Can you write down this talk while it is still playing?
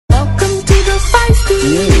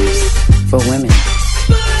News for Women.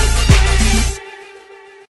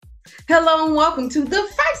 Hello and welcome to the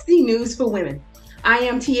Feisty News for Women. I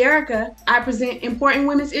am Tierica. I present important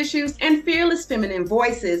women's issues and fearless feminine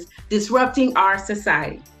voices disrupting our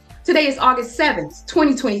society. Today is August 7th,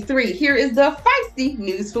 2023. Here is the Feisty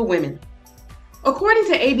News for Women. According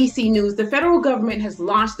to ABC News, the federal government has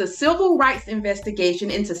launched a civil rights investigation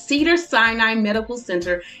into Cedars-Sinai Medical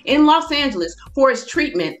Center in Los Angeles for its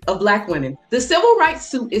treatment of Black women. The civil rights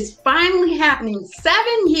suit is finally happening 7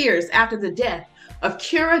 years after the death of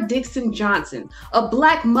Kira Dixon Johnson, a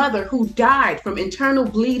Black mother who died from internal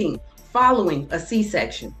bleeding following a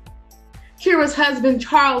C-section. Kira's husband,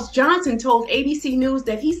 Charles Johnson, told ABC News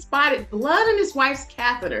that he spotted blood in his wife's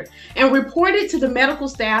catheter and reported to the medical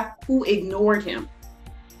staff, who ignored him.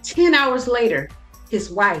 10 hours later, his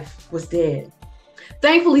wife was dead.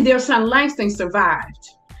 Thankfully, their son Langston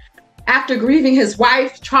survived. After grieving his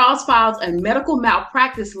wife, Charles filed a medical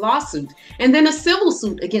malpractice lawsuit and then a civil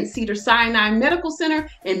suit against Cedars-Sinai Medical Center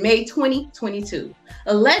in May 2022,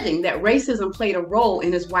 alleging that racism played a role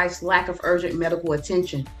in his wife's lack of urgent medical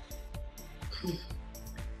attention.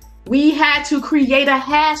 We had to create a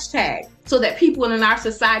hashtag so that people in our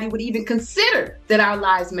society would even consider that our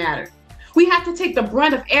lives matter. We have to take the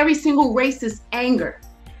brunt of every single racist anger.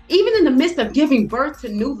 Even in the midst of giving birth to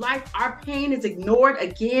new life, our pain is ignored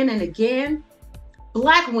again and again.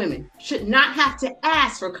 Black women should not have to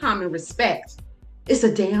ask for common respect. It's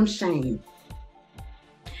a damn shame.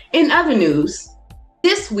 In other news,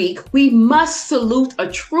 this week we must salute a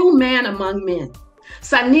true man among men.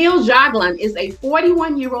 Sunil Jaglan is a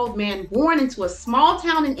 41-year-old man born into a small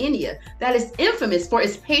town in India that is infamous for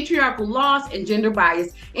its patriarchal laws and gender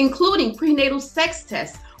bias, including prenatal sex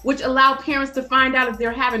tests, which allow parents to find out if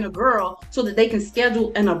they're having a girl so that they can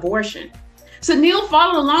schedule an abortion. Sunil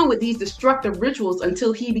followed along with these destructive rituals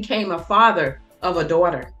until he became a father of a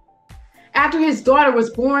daughter. After his daughter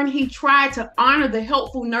was born, he tried to honor the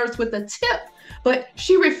helpful nurse with a tip, but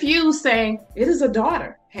she refused, saying, "It is a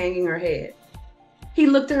daughter," hanging her head. He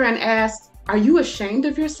looked at her and asked, "Are you ashamed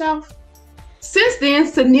of yourself?" Since then,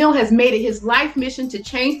 Sunil has made it his life mission to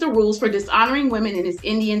change the rules for dishonoring women in his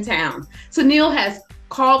Indian town. Sunil has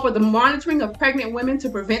called for the monitoring of pregnant women to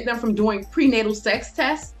prevent them from doing prenatal sex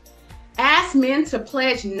tests, asked men to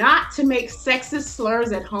pledge not to make sexist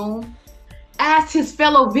slurs at home, asked his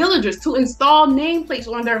fellow villagers to install nameplates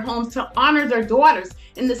on their homes to honor their daughters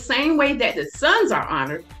in the same way that the sons are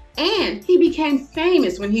honored, and he became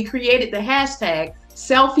famous when he created the hashtag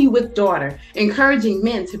Selfie with Daughter, encouraging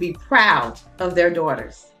men to be proud of their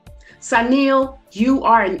daughters. Sunil, you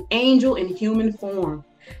are an angel in human form.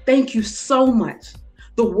 Thank you so much.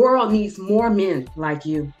 The world needs more men like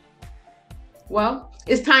you. Well,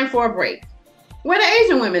 it's time for a break. Where the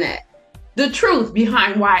Asian women at? The truth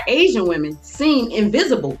behind why Asian women seem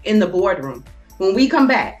invisible in the boardroom. When we come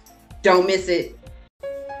back, don't miss it.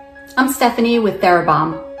 I'm Stephanie with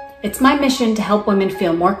TheraBomb. It's my mission to help women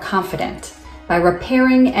feel more confident by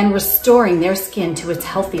repairing and restoring their skin to its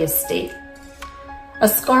healthiest state. A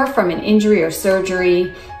scar from an injury or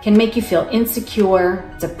surgery can make you feel insecure,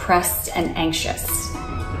 depressed, and anxious.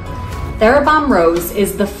 TheraBomb Rose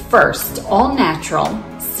is the first all-natural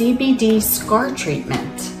CBD scar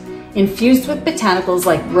treatment infused with botanicals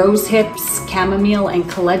like rose hips, chamomile, and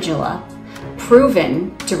calendula,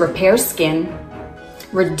 proven to repair skin,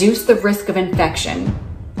 reduce the risk of infection,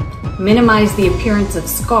 minimize the appearance of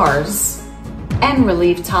scars, and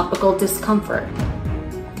relieve topical discomfort.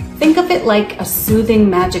 Think of it like a soothing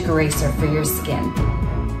magic eraser for your skin.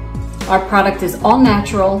 Our product is all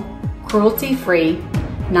natural, cruelty-free,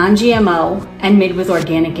 non-GMO, and made with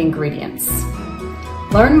organic ingredients.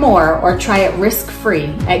 Learn more or try it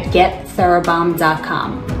risk-free at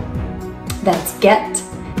gettherabomb.com. That's get,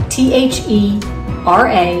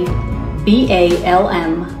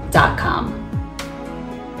 THERABALM.com.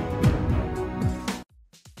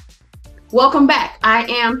 Welcome back. I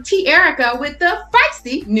am Tierica with the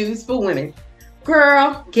Feisty News for Women.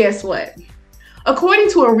 Girl, guess what? According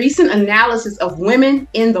to a recent analysis of women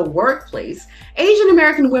in the workplace, Asian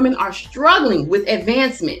American women are struggling with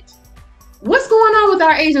advancement. What's going on with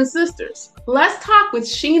our Asian sisters? Let's talk with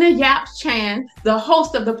Sheena Yap Chan, the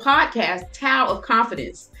host of the podcast Tao of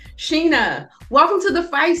Confidence. Sheena, welcome to the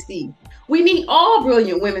Feisty. We need all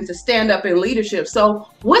brilliant women to stand up in leadership. So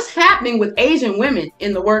what's happening with Asian women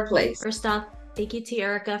in the workplace? First off, thank you to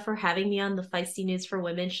Erica for having me on the Feisty News for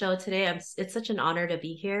Women show today. It's such an honor to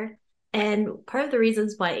be here. And part of the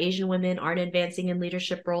reasons why Asian women aren't advancing in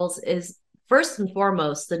leadership roles is, first and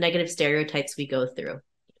foremost, the negative stereotypes we go through.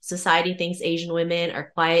 Society thinks Asian women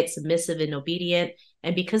are quiet, submissive, and obedient.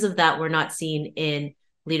 And because of that, we're not seen in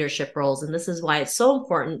leadership roles. And this is why it's so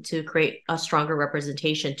important to create a stronger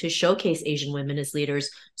representation, to showcase Asian women as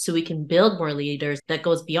leaders so we can build more leaders that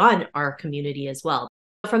goes beyond our community as well.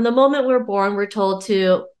 From the moment we're born, we're told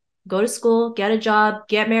to go to school, get a job,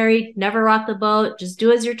 get married, never rock the boat, just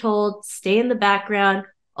do as you're told, stay in the background,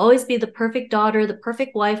 always be the perfect daughter, the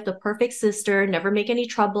perfect wife, the perfect sister, never make any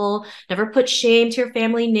trouble, never put shame to your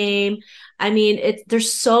family name. I mean,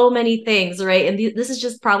 there's so many things, right? And this is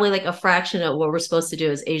just probably like a fraction of what we're supposed to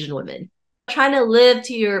do as Asian women. Trying to live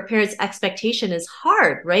to your parents' expectation is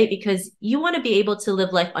hard, right? Because you want to be able to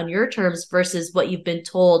live life on your terms versus what you've been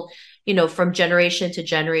told, you know, from generation to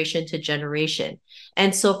generation to generation.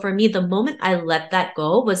 And so for me, the moment I let that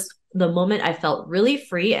go was the moment I felt really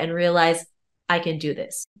free and realized I can do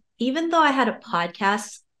this. Even though I had a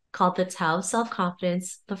podcast called The Tao of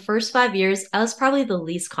Self-Confidence, the first 5 years, I was probably the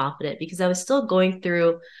least confident because I was still going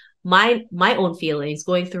through my own feelings,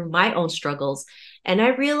 going through my own struggles. And I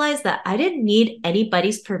realized that I didn't need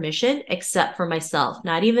anybody's permission except for myself,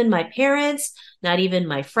 not even my parents, not even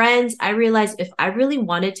my friends. I realized if I really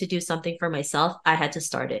wanted to do something for myself, I had to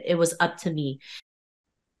start it. It was up to me.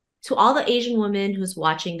 To all the Asian women who's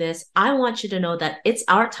watching this, I want you to know that it's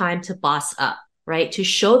our time to boss up, right? To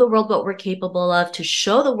show the world what we're capable of, to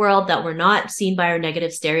show the world that we're not seen by our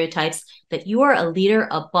negative stereotypes, that you are a leader,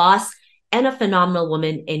 a boss, and a phenomenal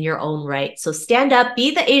woman in your own right. So stand up,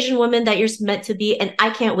 be the Asian woman that you're meant to be, and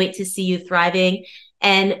I can't wait to see you thriving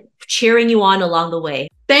and cheering you on along the way.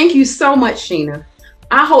 Thank you so much, Sheena.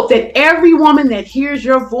 I hope that every woman that hears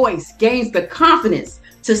your voice gains the confidence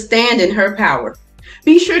to stand in her power.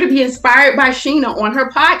 Be sure to be inspired by Sheena on her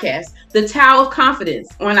podcast, The Tao of Confidence,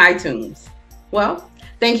 on iTunes. Well,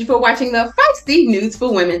 thank you for watching the Feisty News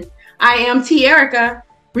for Women. I am T. Erica.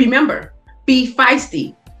 Remember, be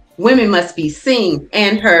feisty. Women must be seen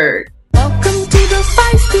and heard. Welcome to the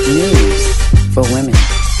Feisty News for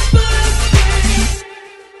Women.